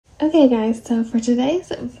Okay guys, so for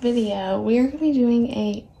today's video, we are going to be doing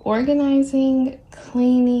a organizing,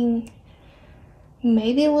 cleaning,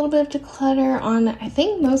 maybe a little bit of declutter on, I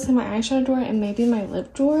think, mostly my eyeshadow drawer and maybe my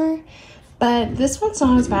lip drawer. But this one's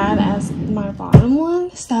not as bad as my bottom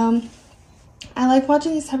one. So I like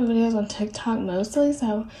watching these type of videos on TikTok mostly,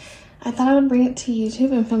 so I thought I would bring it to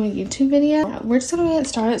YouTube and film a YouTube video. Yeah, we're just going to get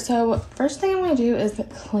started. So first thing I'm going to do is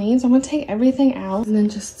clean. So I'm going to take everything out and then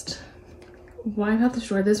just wipe out the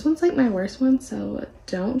drawer. This one's like my worst one, so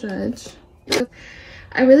don't judge.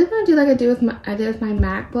 I really want to do like I did with my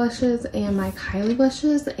MAC blushes and my Kylie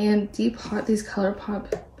blushes and depot these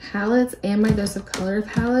ColourPop palettes and my Dose of Color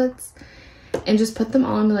palettes and just put them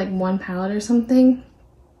all into like one palette or something.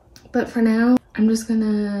 But for now, I'm just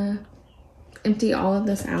gonna empty all of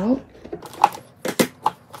this out.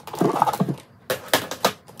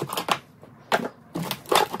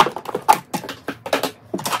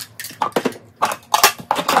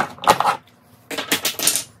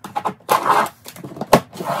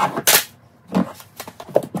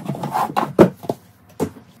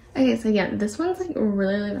 Okay, so yeah, this one's like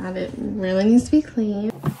really bad. It really needs to be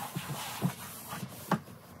clean.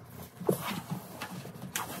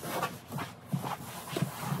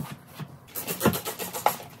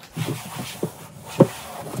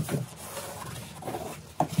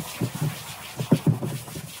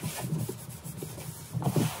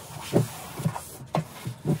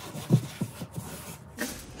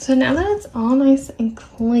 So now that it's all nice and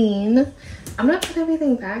clean, I'm gonna put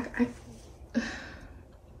everything back.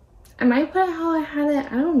 I might put it how I had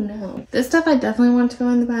it. I don't know. This stuff I definitely want to go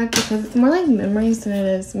in the bag because it's more like memories than it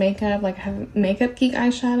is makeup. Like I have Makeup Geek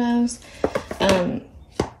eyeshadows,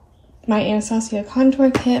 my Anastasia contour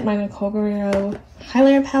kit, my Nicole Guerrero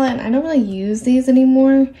highlighter palette, and I don't really use these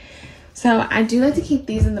anymore. So I do like to keep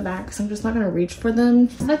these in the bag because I'm just not going to reach for them.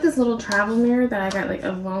 It's like this little travel mirror that I got like a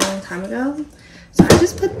long time ago. So I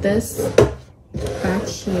just put this back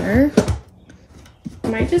here. I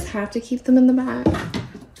might just have to keep them in the bag.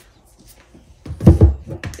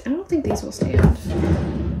 I don't think these will stand.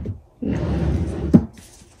 No.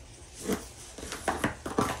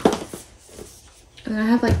 And I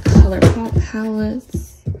have like ColourPop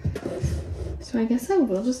palettes. So I guess I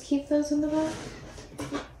will just keep those in the bag.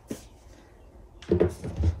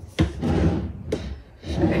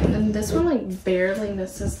 Okay, and then this one like barely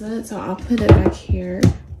misses it, so I'll put it back here.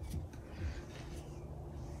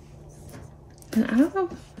 And I don't know.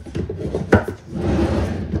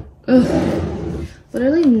 Ugh.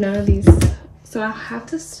 Literally none of these, so I'll have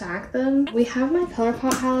to stack them. We have my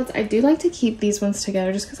ColourPop palettes. I do like to keep these ones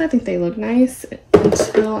together just because I think they look nice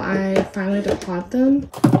until I finally depot them.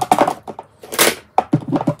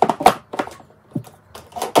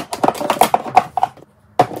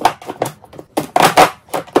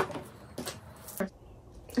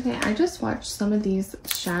 Okay, I just watched some of these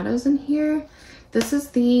shadows in here. This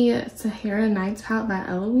is the Sahara Nights palette by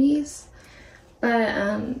Eloise, but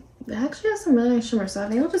it actually has some really nice shimmer, so I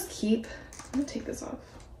think I'll just keep. I'm gonna take this off.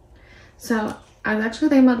 So I was actually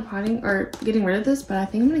thinking about departing or getting rid of this, but I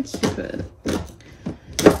think I'm gonna keep it.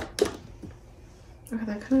 Okay,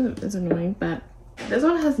 that kind of is annoying, but this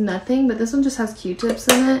one has nothing, but this one just has Q-tips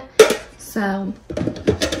in it. So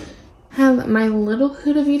I have my little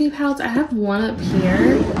Huda Beauty palettes. I have one up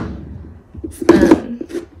here.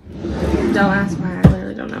 Don't ask why, I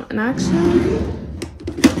literally don't know. And actually,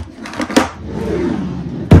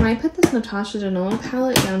 I put this Natasha Denona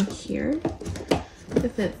palette down here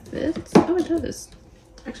if it fits. Oh, it does.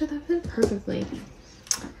 Actually, that fit perfectly.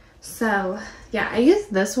 So yeah, I use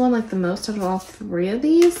this one like the most out of all three of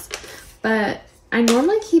these, but I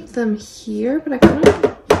normally keep them here, but I kind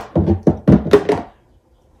of,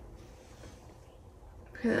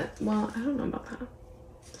 well, I don't know about that.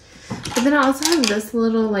 But then I also have this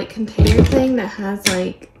little like container thing that has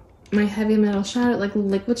like my heavy metal shadow, like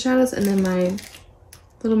liquid shadows, and then my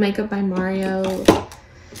little Makeup by Mario,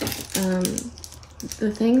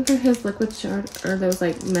 the thing for his liquid shadow, or those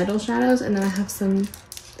like metal shadows, and then I have some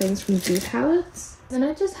things from Dew palettes. Then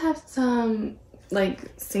I just have some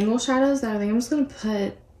like single shadows that I think I'm just gonna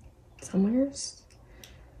put somewhere.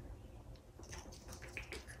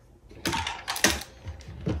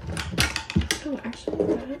 Oh, actually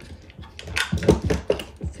that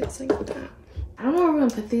fits like that. I don't know where we're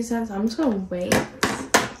gonna put these at, so I'm just gonna wait.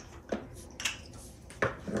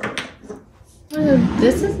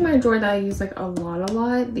 This is my drawer that I use like a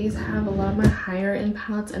lot. These have a lot of my higher end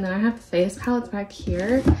palettes, and then I have face palettes back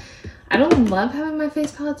here. I don't love having my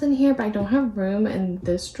face palettes in here, but I don't have room in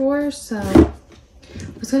this drawer, so I'm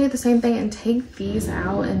just gonna do the same thing and take these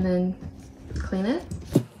out and then clean it.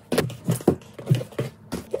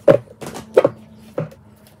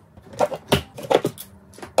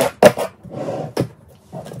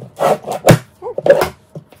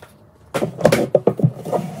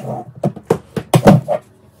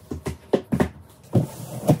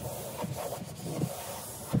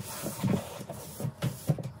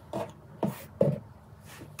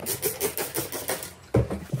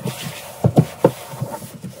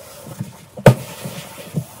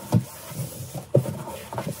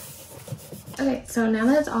 So now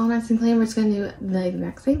that it's all nice and clean, we're just gonna do the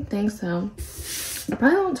exact same thing. So I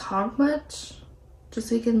probably won't talk much, just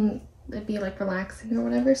so you can be like relaxing or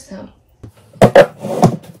whatever. So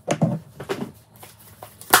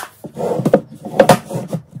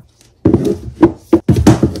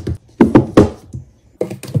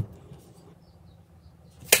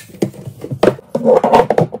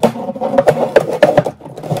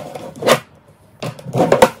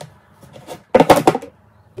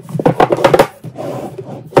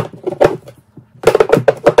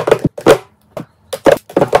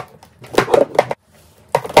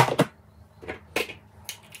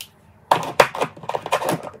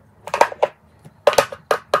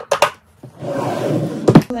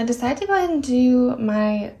I decided to go ahead and do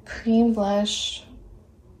my cream blush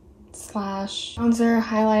slash bronzer,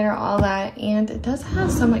 highlighter, all that, and it does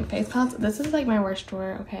have some like face palettes. This is like my worst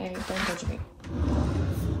drawer, okay, don't judge me.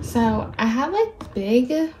 So I have like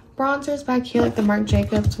big bronzers back here, like the Marc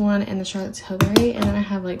Jacobs one and the Charlotte Tilbury, and then I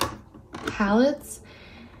have like palettes.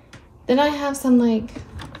 Then I have some like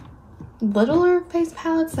littler face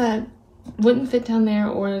palettes that wouldn't fit down there,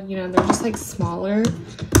 or you know, they're just like smaller,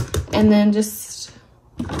 and then just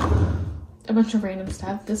a bunch of random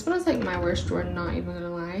stuff. This one is like my worst drawer, not even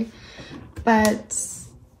gonna lie. But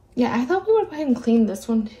yeah, I thought we would go ahead and clean this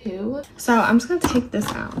one too. So I'm just gonna take this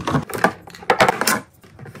out.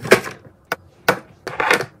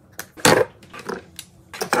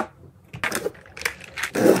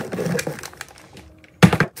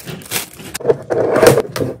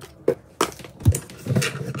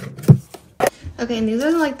 Okay, and these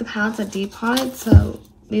are like the palettes that Depotted. So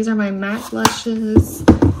these are my MAC blushes,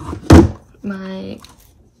 my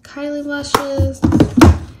Kylie blushes,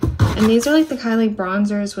 and these are like the Kylie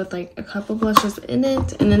bronzers with like a couple blushes in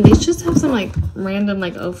it. And then these just have some like random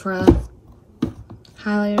like Ofra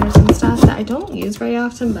highlighters and stuff that I don't use very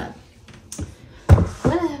often, but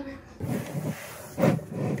whatever.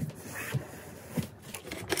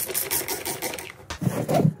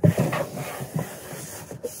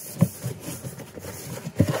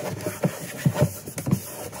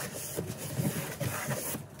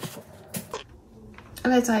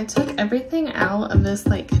 Okay, so I took everything out of this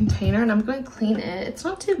like container and I'm going to clean it. It's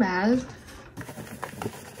not too bad.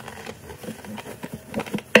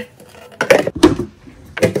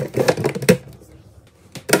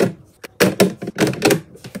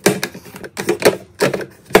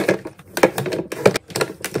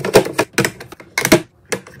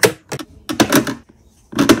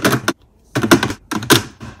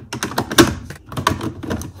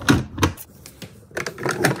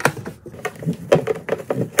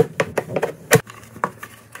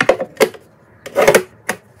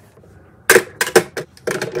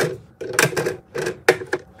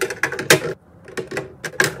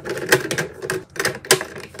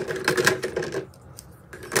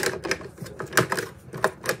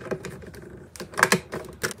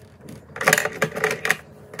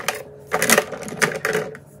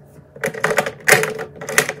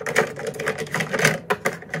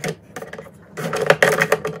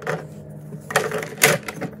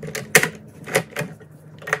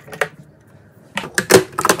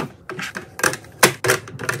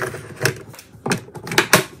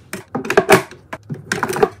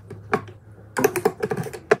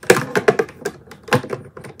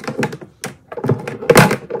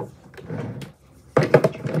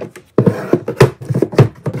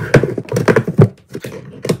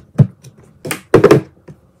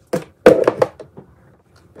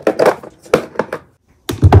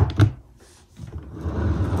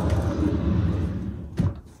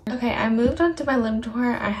 Okay, I moved on to my lip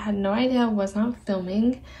drawer. I had no idea I was not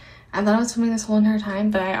filming. I thought I was filming this whole entire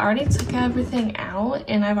time, but I already took everything out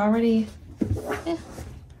and I've already,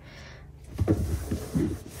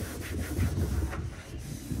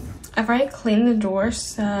 I've already cleaned the drawer,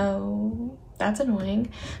 so that's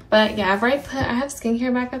annoying. But yeah, I have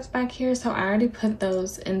skincare backups back here, so I already put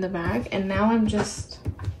those in the bag, and now I'm just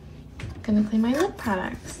gonna clean my lip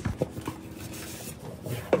products.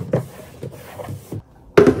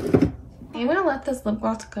 I'm gonna let this lip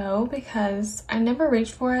gloss go because I never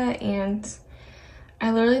reached for it and I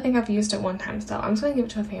literally think I've used it one time, so I'm just gonna give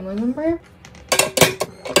it to a family member.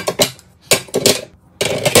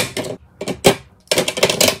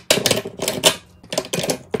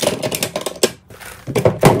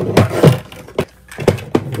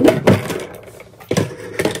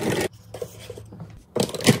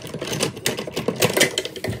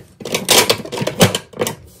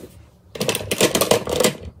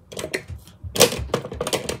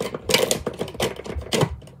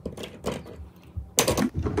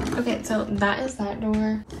 Okay, so that is that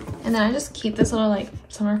drawer. And then I just keep this little like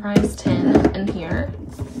Summer Fries 10 in here.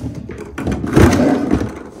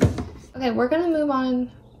 Okay, we're gonna move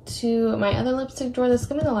on to my other lipstick drawer. This is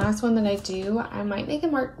gonna be the last one that I do. I might make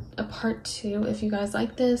a part 2 if you guys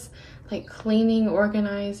like this like cleaning,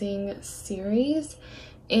 organizing series,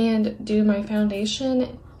 and do my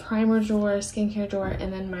foundation, primer drawer, skincare drawer,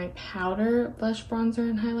 and then my powder, blush, bronzer,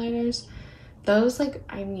 and highlighters. Those like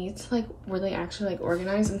I need to like really actually like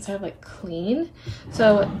organize instead of like clean.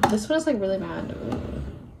 So this one is like really bad,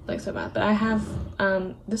 like so bad. But I have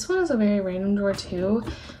this one is a very random drawer too.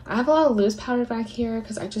 I have a lot of loose powder back here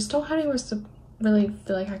because I just don't have anywhere to really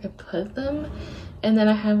feel like I could put them. And then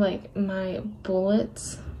I have like my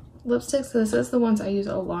bullets lipsticks. So this is the ones I use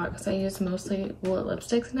a lot because I use mostly bullet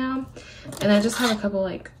lipsticks now. And I just have a couple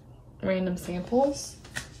like random samples.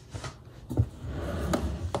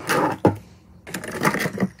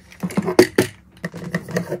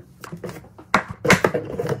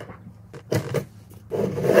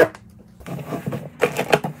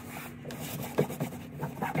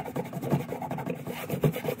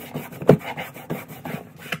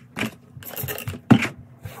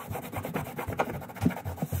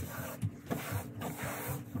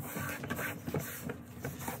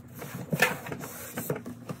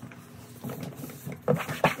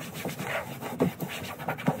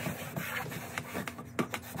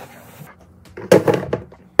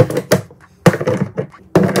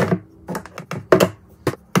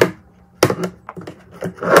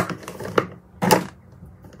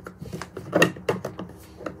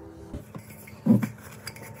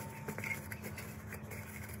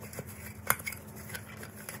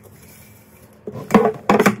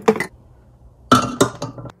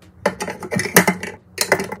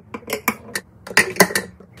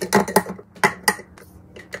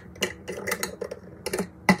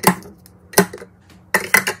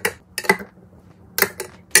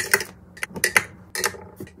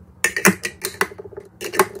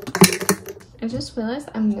 I just realized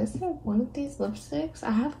I'm missing one of these lipsticks.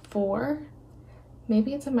 I have 4.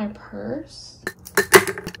 Maybe it's in my purse.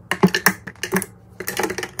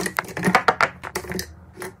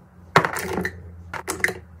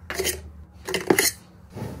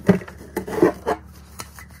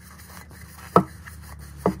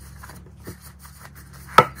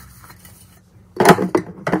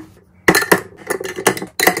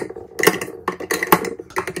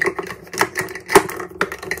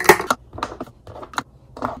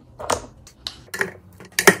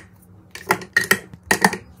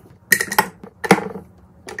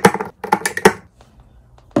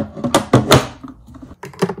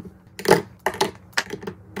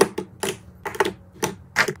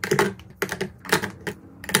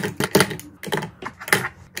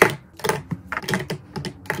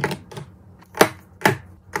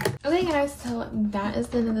 Okay guys, so that is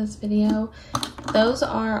the end of this video. Those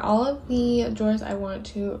are all of the drawers I want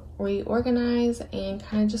to reorganize and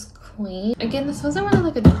kind of just clean. Again, this wasn't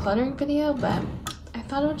really like a decluttering video, but I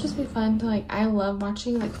thought it would just be fun to like, I love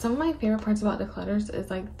watching, like some of my favorite parts about declutters is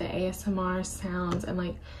like the ASMR sounds and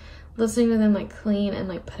like listening to them like clean and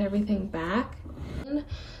like put everything back.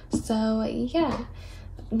 So yeah,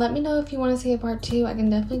 let me know if you want to see a part 2. I can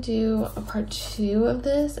definitely do a part 2 of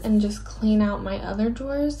this and just clean out my other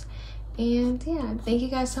drawers. And yeah, thank you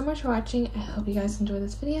guys so much for watching. I hope you guys enjoyed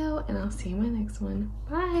this video, and I'll see you in my next one.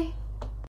 Bye.